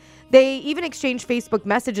off. They even exchanged Facebook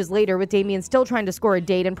messages later, with Damien still trying to score a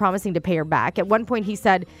date and promising to pay her back. At one point, he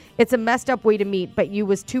said, "It's a messed up way to meet, but you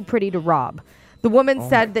was too pretty to rob." The woman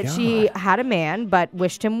said that she had a man, but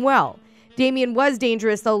wished him well. Damien was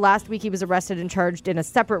dangerous, though. Last week, he was arrested and charged in a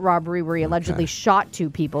separate robbery where he allegedly shot 2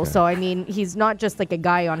 people. So, I mean, he's not just like a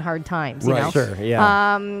guy on hard times, you know? Sure,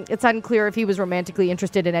 yeah. It's unclear if he was romantically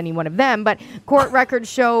interested in any one of them, but court records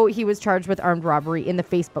show he was charged with armed robbery in the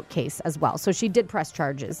Facebook case as well. So she did press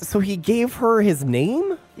charges. So he gave her his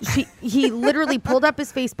name? He literally pulled up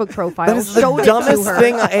his Facebook profile, That is the showed it to dumbest her.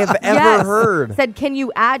 thing I have ever heard. Said, "Can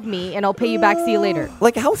you add me and I'll pay you back, see you later."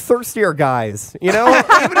 Like, how thirsty are guys? You know?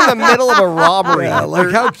 Even in the middle of a robbery. Yeah, like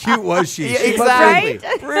how cute was she? Yeah, She exactly.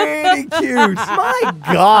 Pretty cute. My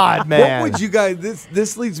God, man. What would you guys?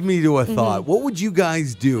 This leads me to a thought. What would you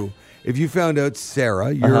guys do if you found out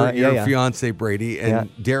Sarah, your fiance Brady, and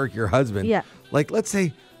Derek, your husband? Yeah. Like, let's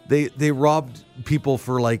say they robbed people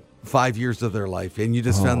for like 5 years of their life, and you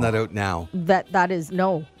just found that out now. That is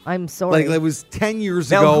no. I'm sorry. Like it was 10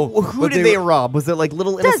 years Now, ago. who but did they rob? Was it like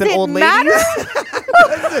little innocent it old matter? ladies?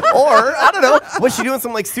 Or, I don't know, was she doing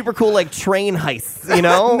some like super cool like train heists, you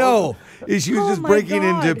know? No. She was just my breaking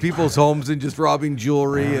God. into people's homes and just robbing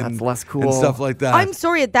jewelry and that's less cool. and stuff like that. I'm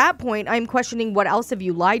sorry. At that point, I'm questioning what else have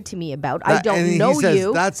you lied to me about? I don't and know he says,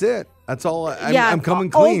 you. That's it. That's all. I'm coming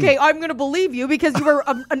clean. Okay, I'm going to believe you because you were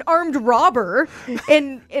an armed robber,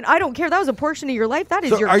 and I don't care. That was a portion of your life. That is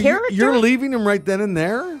So your are character. You're leaving him right then and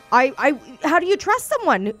there? How do you trust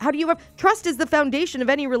someone? How do you trust is the foundation of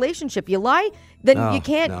any relationship. You lie, then No, you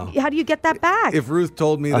can't. no. How do you get that back? If Ruth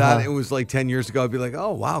told me that it was like 10 years ago, I'd be like,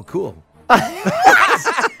 oh, wow, cool.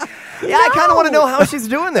 Yeah, I kind of want to know how she's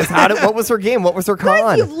doing this. What was her game? What was her con?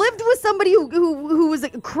 Guys, you've lived with somebody who was a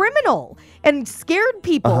criminal and scared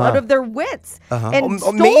people out of their wits and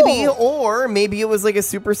stole. Maybe it was like a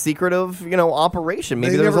super secretive, operation.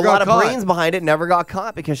 Maybe They there was a never lot got of caught. brains behind it. Never got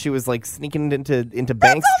caught because she was like sneaking into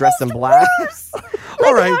banks dressed in black.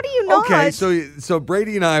 All right. How do you not? Okay, so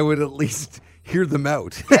Brady and I would at least hear them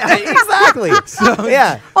out. Yeah, exactly.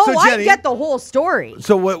 Yeah. Oh, So, I Jenny- get the whole story.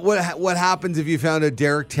 So what happens if you found a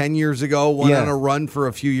Derek 10 years ago, went on a run for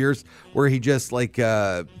a few years where he just like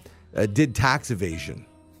did tax evasion?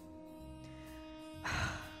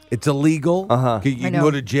 It's illegal. You can know.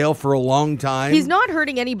 go to jail for a long time. He's not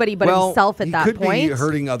hurting anybody but himself at that he could point. be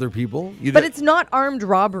hurting other people. But it's not armed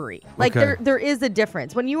robbery. Like Okay. there is a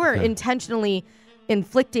difference. When you are intentionally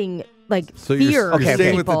inflicting like so fear you're on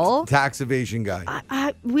staying with people, the tax evasion guy.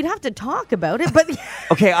 we'd have to talk about it. But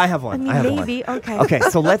Okay, I have one. I mean, I have maybe. one. Okay. Okay,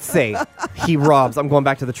 so let's say he robs. I'm going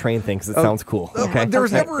back to the train thing because it sounds cool. Okay. There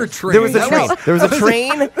was never a train. There was a That train. There was a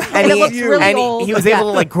train, and it looks really old. he was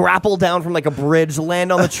able to like grapple down from like a bridge,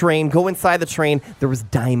 land on the train, go inside the train. There was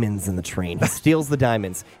diamonds in the train. He steals the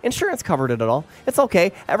diamonds. Insurance covered it at all. It's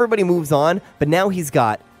okay. Everybody moves on. But now he's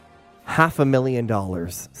got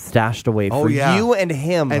 $500,000 stashed away for you and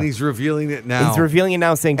him. And he's revealing it now. He's revealing it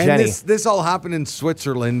now, saying, and Jenny. this all happened in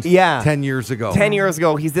Switzerland 10 years ago. 10 years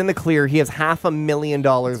ago, he's in the clear. He has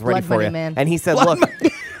 $500,000 ready blood for money, you. man. And he said, look,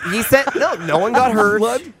 he said, no one got hurt.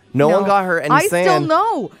 Blood? No one got hurt. And I he's saying, still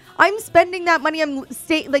know. I'm spending that money.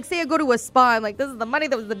 Say I go to a spa. I'm like, this is the money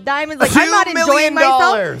that was the diamonds. Like, I'm not $2 enjoying million.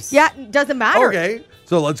 myself. Yeah, it doesn't matter. Okay.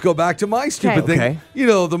 So let's go back to my stupid thing. Okay.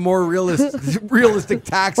 The more realistic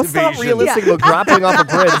tax what's evasion. not realistic about grappling off a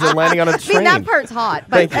bridge and landing on a I train? mean, that part's hot.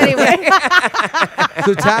 But Thank you. anyway.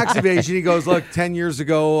 So tax evasion, he goes, look, 10 years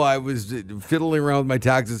ago, I was fiddling around with my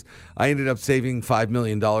taxes. I ended up saving $5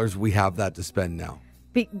 million. We have that to spend now.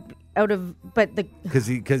 Because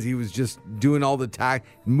he was just doing all the tax,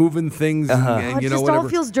 moving things, and it just whatever. all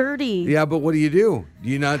feels dirty. Yeah, but what do?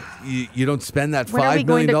 You don't spend that When are we $5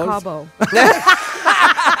 going million. to Cabo?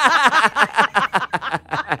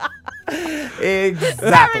 Exactly.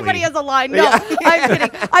 Everybody has a line. No, I'm kidding.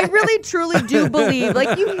 I really, truly do believe,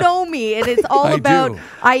 like, you know me, and it's all I about. do.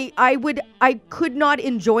 I could not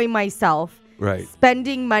enjoy myself Right.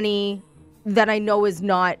 spending money that I know is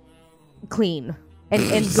not clean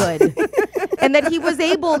and good. And that he was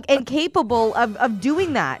able and capable of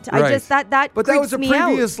doing that. Right. I just that But that creeps was a me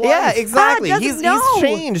previous out. life. Yeah, exactly. God, He's doesn't know.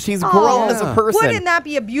 changed. He's grown as a person. Wouldn't that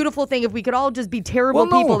be a beautiful thing if we could all just be terrible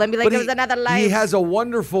people and be like, but there was another life? He has a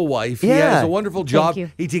wonderful wife. He Yeah. has a wonderful job.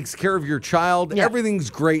 you. He takes care of your child. Yeah.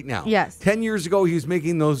 Everything's great now. Yes. 10 years ago, he was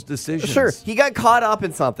making those decisions. Sure, he got caught up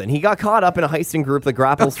in something. He got caught up in a heisting group that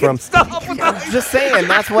grapples from. Stop with that. Just saying,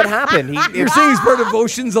 that's what happened. You're saying he's part of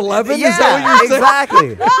Ocean's 11? Yeah, Is that what you're saying?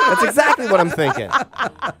 exactly. That's exactly what I'm thinking?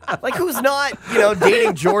 Like, who's not,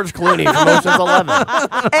 dating George Clooney from Ocean's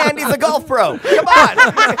 11? And he's a golf pro. Come on.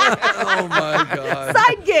 Oh my God.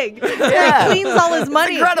 Side gig. Yeah. He cleans all his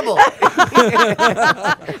money. Incredible.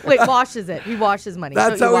 Wait, washes it. He washes money.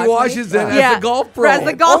 That's Don't you how he wash washes money? it as a golf pro. As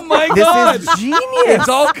a golf Oh my This God. is genius. It's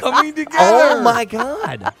all coming together. Oh my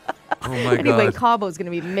God. Oh my Anyway, God. Cabo's going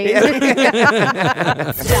to be amazing.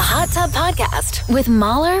 The Hot Tub Podcast with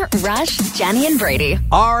Mahler, Rush, Jenny, and Brady.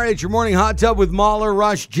 All right, your morning hot tub with Mahler,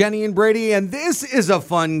 Rush, Jenny, and Brady. And this is a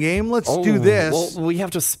fun game. Let's do this. Well, we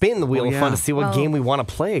have to spin the wheel of fun yeah. to see what game we want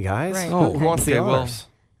to play, guys. Right. Who wants the okay, well, honors?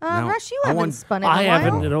 Now, Rush, you I haven't want- spun it in a I while.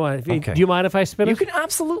 haven't. Okay. Do you mind if I spin it? You can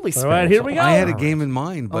absolutely spin. All right, it. here we go. I had a game in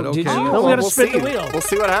mind, but Oh, okay. did you? Oh, Then we well, gotta we'll spin the see. wheel. We'll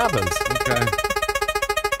see what happens. Okay.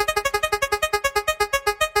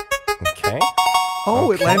 Okay.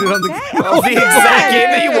 Oh, it landed on the. Oh, the exact game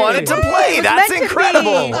that you wanted to play. That's meant to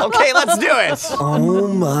incredible. be. Okay, let's do it. Oh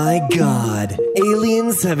my God.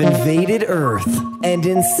 Aliens have invaded Earth and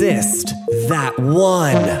insist that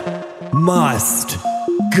one must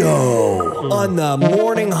go on the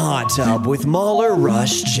morning hot tub with Mahler,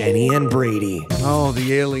 Rush, Jenny, and Brady. Oh,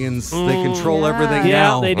 the aliens. They control everything Yeah,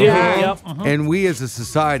 now. they do. Yeah. Yep. And we as a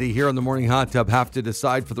society here on the Morning Hot Tub have to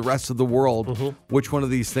decide for the rest of the world which one of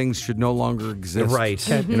these things should no longer exist Right.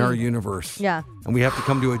 in our universe. Yeah. And we have to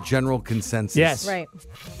come to a general consensus. Yes. Right.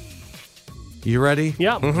 You ready?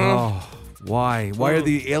 Yep. Oh, why? Why are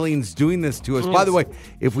the aliens doing this to us? By the way,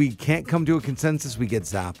 if we can't come to a consensus, we get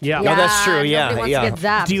zapped. Yeah. No, that's true. Yeah, Nobody wants yeah. to get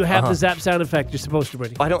zapped. Do you have the zap sound effect you're supposed to,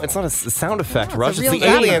 Brady? I don't. It's not a sound effect, Rush. a It's real the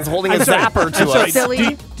zapper. aliens holding a I'm sorry. zapper to I'm sorry. us.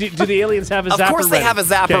 Silly. Do the aliens have a zapper Of course, they ready? have a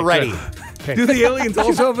zapper Okay, ready. good. Do the aliens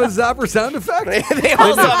also have a zapper sound effect? They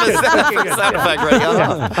also have a sound effect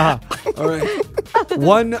ready. All right.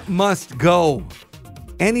 One must go.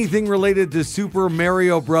 Anything related to Super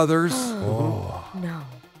Mario Brothers. No.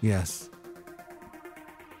 Yes.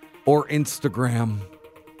 Or Instagram.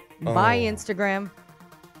 Buy Instagram.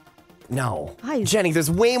 No, Why? Jenny.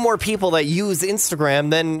 There's way more people that use Instagram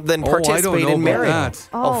than I don't participate know in about Mario. that.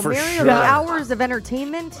 Oh, for Mario, sure. the hours of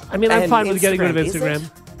entertainment. I mean, I'm And fine with getting rid of Instagram, is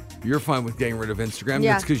it? Instagram, You're fine with getting rid of Instagram.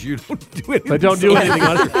 Yeah. That's because you don't do anything. but don't do anything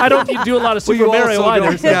on it. I don't do a lot of Well, Super you Mario also either.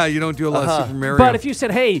 don't, yeah, you don't do a lot of Super Mario. But if you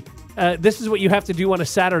said, hey, this is what you have to do on a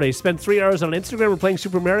Saturday, spend 3 hours on Instagram and playing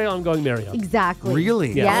Super Mario, I'm going Mario. Exactly.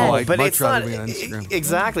 Really? Yes. Oh, I'd But much it's not rather be on Instagram.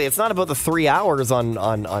 exactly. It's not about the 3 hours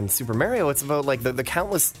on Super Mario. It's about like the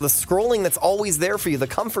countless the scrolling that's always there for you, the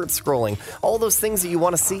comfort scrolling, all those things that you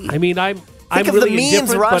want to see. I mean, I'm of the really memes,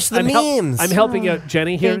 indifferent, Rush, but the I'm memes. I'm helping out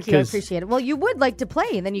Jenny here Thank you. I because appreciate it. Well, you would like to play,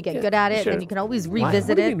 and then you get good at it, sure. and you can always Why? revisit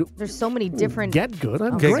What do you it. mean? There's so many different. get good.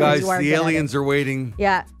 I'm Okay, great. guys, You are the good at aliens are waiting.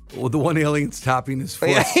 Yeah. Well, the one alien's tapping his foot.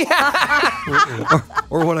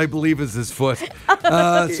 or what I believe is his foot. So what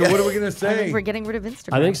are we going to I say? think we're getting rid of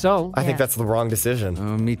Instagram. I think so. I think that's the wrong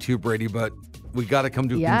decision. Me too, Brady, but we got to come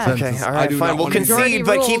to a Yeah. consensus. Okay, all I right, do fine. not We'll want to- Majority concede,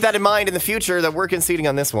 but keep rules. that in mind in the future that we're conceding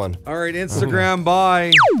on this one. All right, Instagram,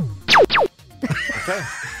 bye.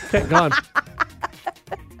 Okay, gone.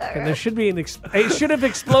 And there should be it should have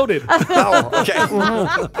exploded. Oh,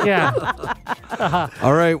 okay. Yeah.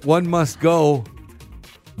 All right, one must go.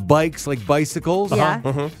 Bikes like bicycles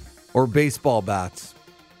Yeah. or baseball bats.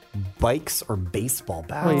 Bikes or baseball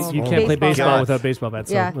bats? Well, you Oh. can't play Baseball baseball bats. without baseball bats.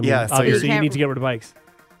 So, Yeah. I mean, Yeah, so obviously you you need can't- to get rid of bikes.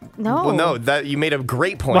 No. Well, no, that you made a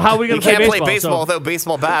great point. Well, how are we gonna You can't play play baseball, baseball so- without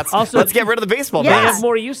baseball bats. Also- Let's get rid of the baseball They Yeah. bats. have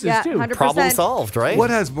more uses Yeah, too. 100%. Problem solved, right? What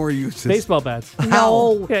has more uses? Baseball bats.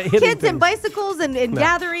 No. Yeah, hitting Kids and things. bicycles and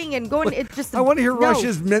gathering and going. It just. I want to hear no.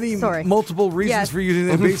 Rush's many Sorry. multiple reasons Yes. for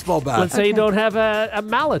using a baseball bat. Let's say you don't have a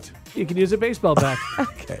mallet. You can use a baseball bat.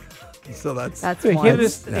 Okay. So that's That's Hit one.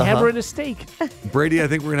 a hammer in a steak. Brady. I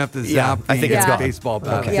think we're gonna have to Yeah, zap I think the it's gone. baseball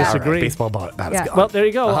bat. Okay, Yeah. all right, Disagree. baseball bat is Yeah. gone. Well, there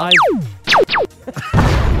you go.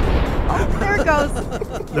 There it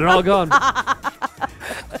goes. They're all gone.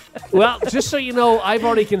 Well, just so you know, I've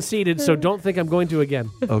already conceded, so don't think I'm going to again.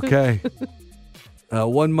 Okay.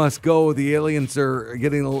 One must go. The aliens are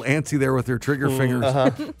getting a little antsy there with their trigger fingers.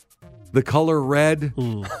 The color red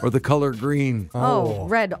or the color green. Oh,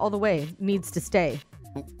 red all the way needs to stay.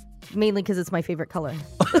 Mainly because it's my favorite color.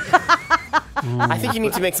 I think you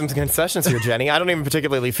need to make some concessions here, Jenny. I don't even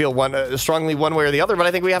particularly feel strongly one way or the other, but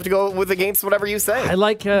I think we have to go with against whatever you say. I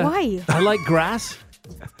like. Why? I like grass.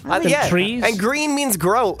 Yeah. trees. And green means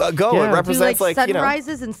go. Yeah. It Do you Do you represents like like, you know.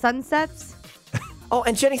 sunrises and sunsets? Oh,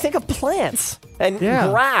 and Jenny, think of plants and Yeah.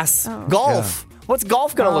 grass, golf. What's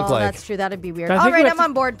golf going to look like? That's true. That'd be weird. I think All we right, have I'm to-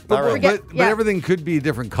 on board. All right. Forget- But everything could be a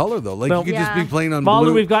different color though. Like No. you could just be Yeah. playing on Baller,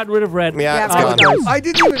 blue. we've gotten rid of red. Yeah, it's Yeah, gone. I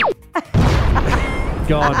didn't even.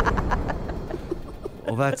 Gone.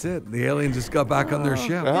 Well, that's it. The aliens just got back on their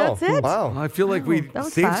ship. That's it. Wow. I feel like we that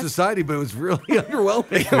was saved fast. society, but it was really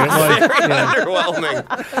underwhelming.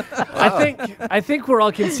 Underwhelming. I think we're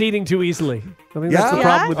all conceding too easily. I think that's the Yeah?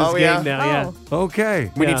 problem with this Oh, game yeah? now. Yeah.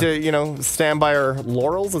 Okay. We Yeah. need to, stand by our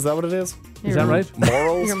laurels. Is that what it is? Is that right?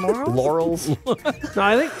 Morals? Your morals? Laurels? No,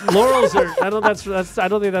 I think laurels are. I don't. I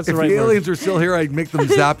don't think that's If the right the word. aliens are still here, I'd make them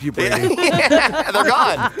zap you, Brady. They're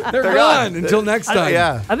gone. They're gone until next time.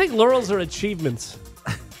 Yeah. I think laurels are achievements.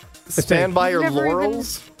 Stand by your Never even-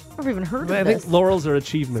 laurels. I've never even heard I of think this. laurels are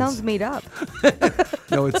achievements. Sounds made up.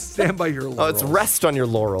 No, it's stand by your laurels. Oh, it's rest on your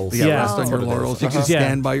laurels. Yeah, Yeah. rest on That's your what it is. laurels. You can Yeah.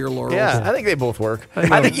 stand by your laurels. Yeah, I think they both work.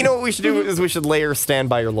 I think you know what we should do is we should layer stand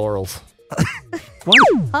by your laurels.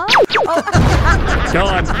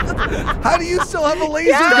 Gone. How do you still have a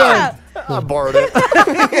laser gun? I borrowed it.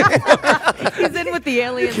 He's in with the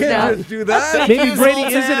aliens Can't now. just do that. Maybe Brady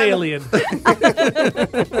is an alien.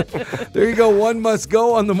 There you go. One must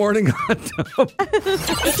go on the morning hot tub.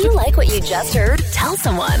 If you like what you just heard, tell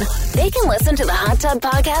someone. They can listen to the Hot Tub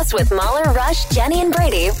Podcast with Mahler, Rush, Jenny, and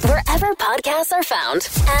Brady wherever podcasts are found.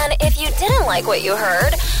 And if you didn't like what you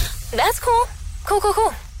heard, that's cool.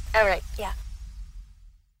 Cool. All right, yeah.